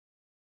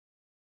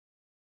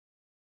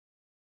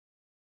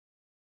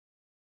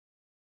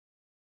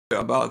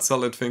About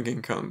solid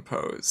thinking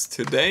compose.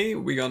 Today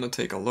we're gonna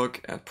take a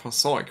look at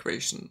Poisson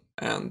equation,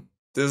 and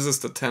this is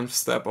the 10th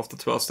step of the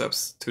 12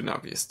 steps to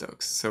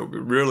Navier-Stokes, so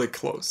we're really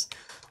close.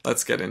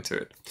 Let's get into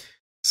it.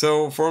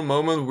 So for a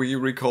moment we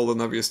recall the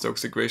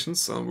Navier-Stokes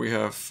equations, and we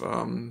have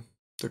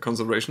the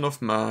conservation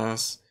of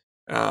mass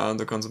and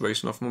the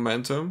conservation of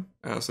momentum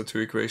as the two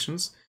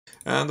equations.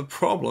 And the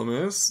problem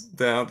is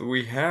that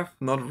we have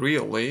not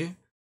really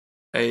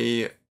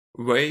a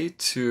way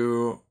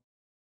to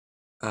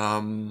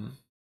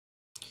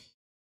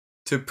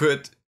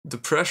put the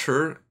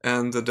pressure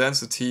and the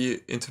density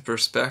into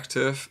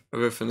perspective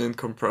with an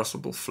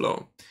incompressible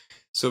flow.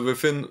 So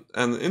within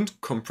an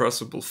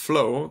incompressible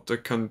flow, the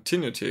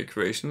continuity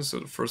equation, so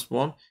the first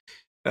one,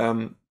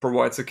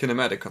 provides a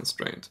kinematic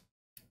constraint.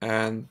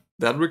 And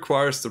that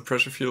requires the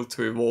pressure field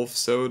to evolve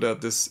so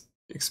that this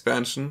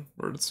expansion,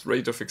 or this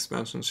rate of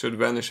expansion, should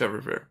vanish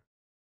everywhere.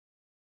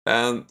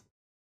 And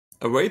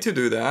a way to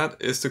do that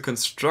is to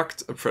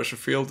construct a pressure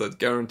field that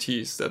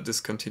guarantees that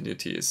this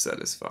continuity is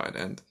satisfied.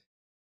 And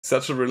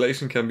such a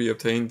relation can be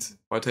obtained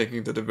by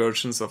taking the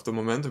divergence of the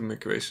momentum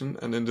equation,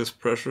 and in this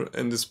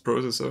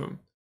process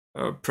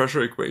a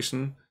pressure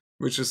equation,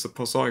 which is the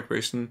Poisson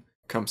equation,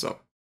 comes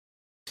up.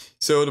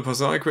 So the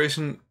Poisson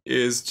equation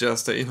is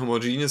just an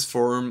inhomogeneous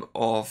form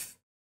of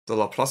the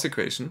Laplace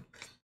equation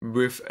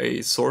with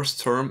a source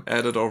term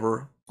added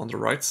over on the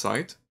right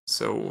side.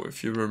 So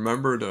if you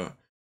remember the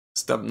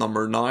step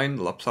number 9,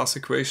 Laplace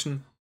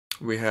equation,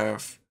 we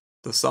have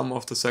the sum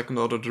of the second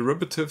order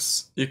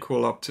derivatives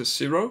equal up to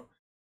 0.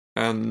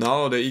 And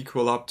now they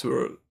equal up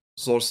to a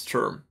source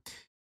term.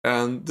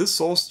 And this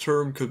source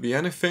term could be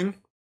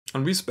anything.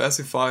 And we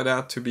specify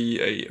that to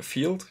be a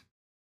field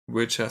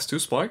which has two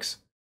spikes,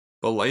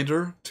 but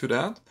later to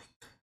that.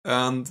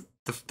 And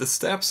the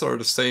steps are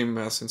the same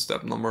as in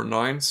step number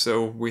 9.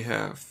 So we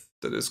have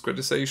the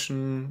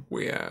discretization,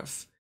 we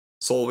have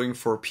solving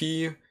for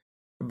P,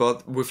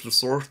 but with the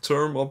source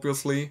term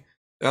obviously.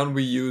 And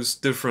we use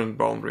different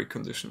boundary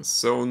conditions.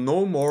 So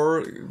no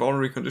more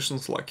boundary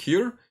conditions like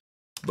here.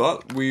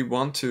 But we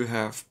want to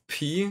have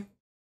P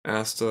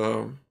as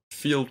the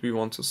field we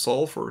want to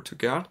solve or to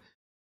get.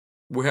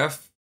 We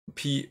have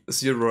P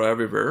 0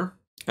 everywhere,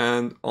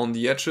 and on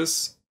the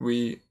edges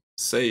we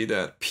say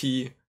that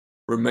P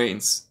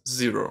remains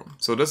 0.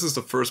 So this is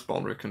the first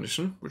boundary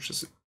condition, which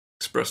is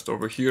expressed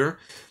over here.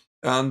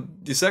 And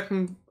the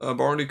second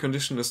boundary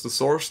condition is the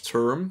source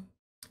term.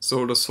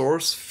 So the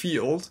source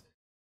field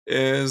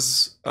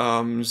is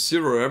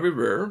 0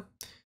 everywhere.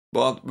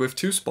 But with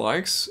two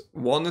spikes,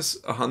 one is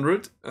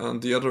 100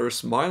 and the other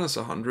is minus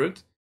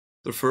 100.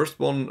 The first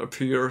one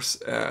appears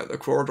at a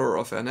quarter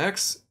of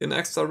nx in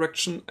x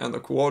direction and a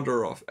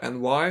quarter of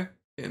ny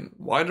in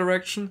y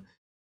direction.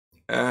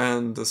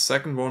 And the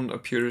second one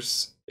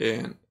appears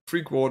in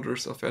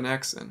 3/4 of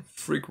nx and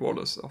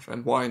 3/4 of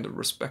ny in the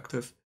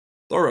respective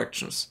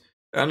directions.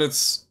 And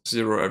it's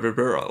 0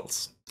 everywhere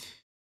else.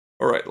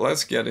 Alright,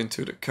 let's get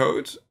into the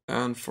code.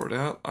 And for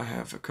that, I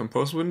have a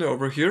compose window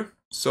over here.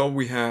 So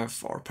we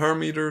have our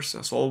parameters,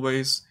 as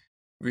always,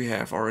 we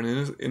have our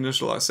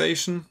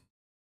initialization,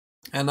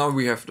 and now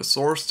we have the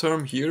source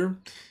term here,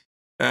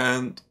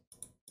 and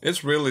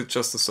it's really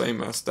just the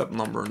same as step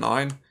number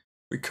 9.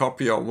 We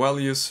copy our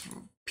values,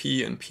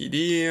 P and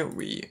PD,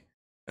 we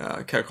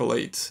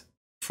calculate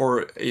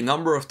for a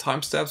number of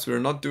time steps. We're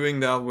not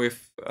doing that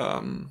with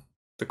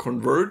the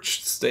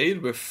converged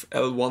state with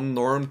L1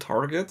 norm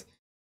target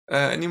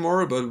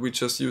anymore, but we're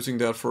just using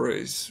that for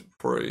a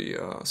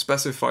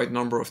specified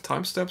number of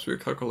time steps. We're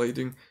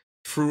calculating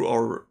through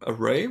our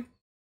array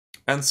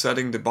and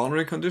setting the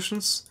boundary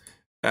conditions,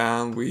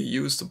 and we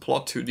use the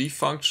plot2d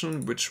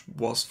function, which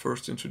was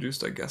first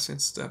introduced, I guess, in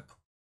step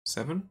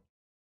 7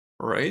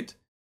 or 8,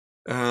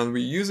 and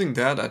we're using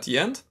that at the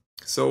end.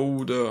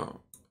 So the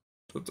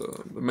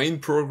main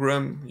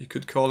program, you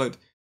could call it,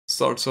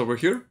 starts over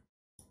here.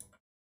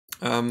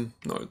 No,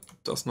 it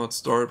does not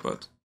start,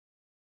 but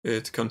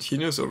it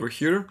continues over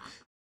here.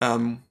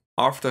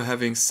 After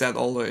having set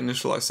all the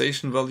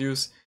initialization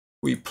values,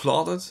 we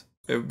plotted.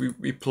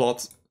 We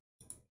plot,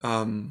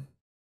 the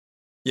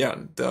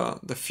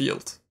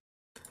field.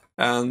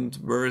 And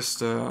where is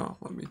the?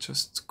 Let me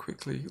just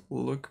quickly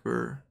look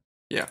where.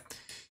 Yeah,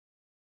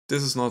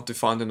 this is not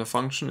defined in a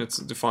function. It's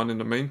defined in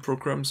the main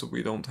program, so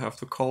we don't have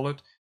to call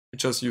it. We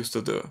just used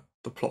the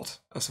plot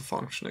as a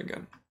function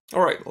again.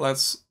 All right,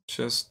 let's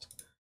just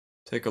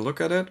take a look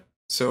at it.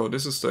 So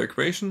this is the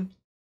equation,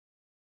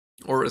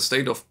 or a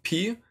state of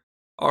P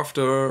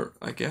after,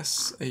 I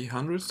guess,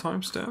 100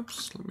 time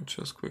steps. Let me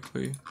just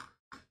quickly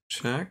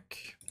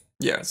check.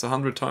 Yeah, it's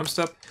 100 time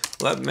step.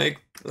 Let's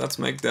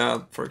make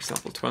that, for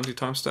example, 20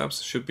 time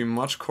steps. Should be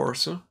much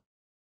coarser.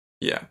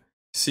 Yeah,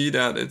 see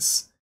that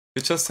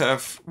we just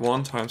have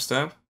one time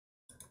step.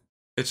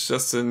 It's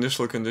just the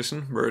initial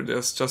condition where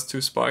there's just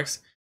two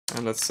spikes.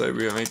 And let's say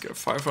we make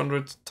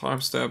 500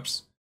 time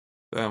steps.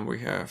 Then we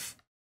have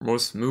more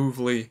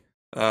smoothly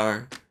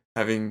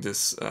having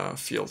this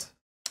field.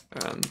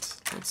 And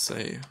let's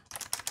say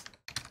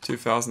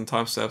 2000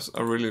 time steps.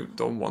 I really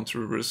don't want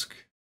to risk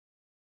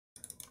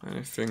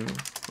anything,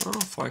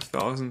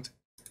 5,000.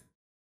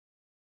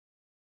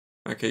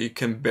 Okay, you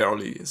can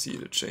barely see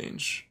the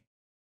change.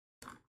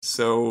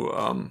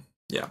 So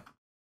yeah,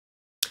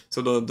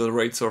 so the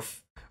rates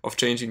of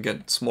changing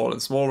get smaller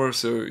and smaller,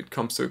 so it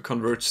comes to a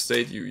converged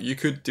state. You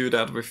could do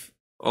that with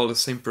all the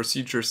same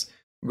procedures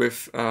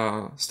with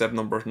step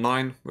number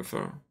 9, with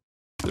a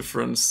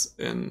difference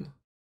in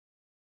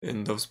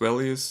those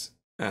values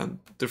and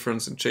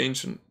difference in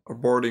change and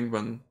aborting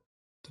when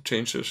the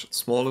change is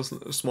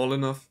small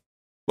enough.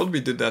 But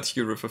we did that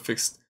here with a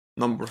fixed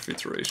number of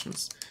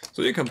iterations.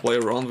 So you can play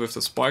around with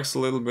the spikes a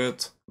little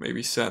bit,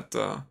 maybe set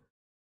the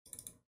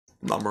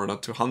number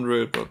not to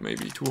 100, but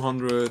maybe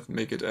 200,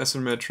 make it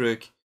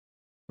asymmetric,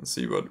 and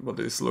see what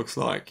this looks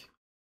like.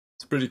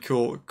 It's pretty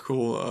cool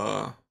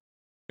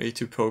way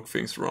to poke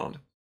things around.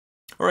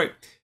 Alright,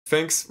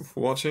 thanks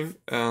for watching,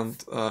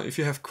 and if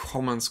you have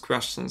comments,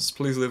 questions,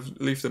 please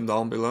leave them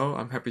down below.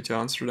 I'm happy to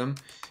answer them.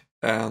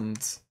 And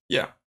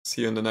yeah,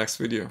 see you in the next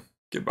video.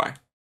 Goodbye.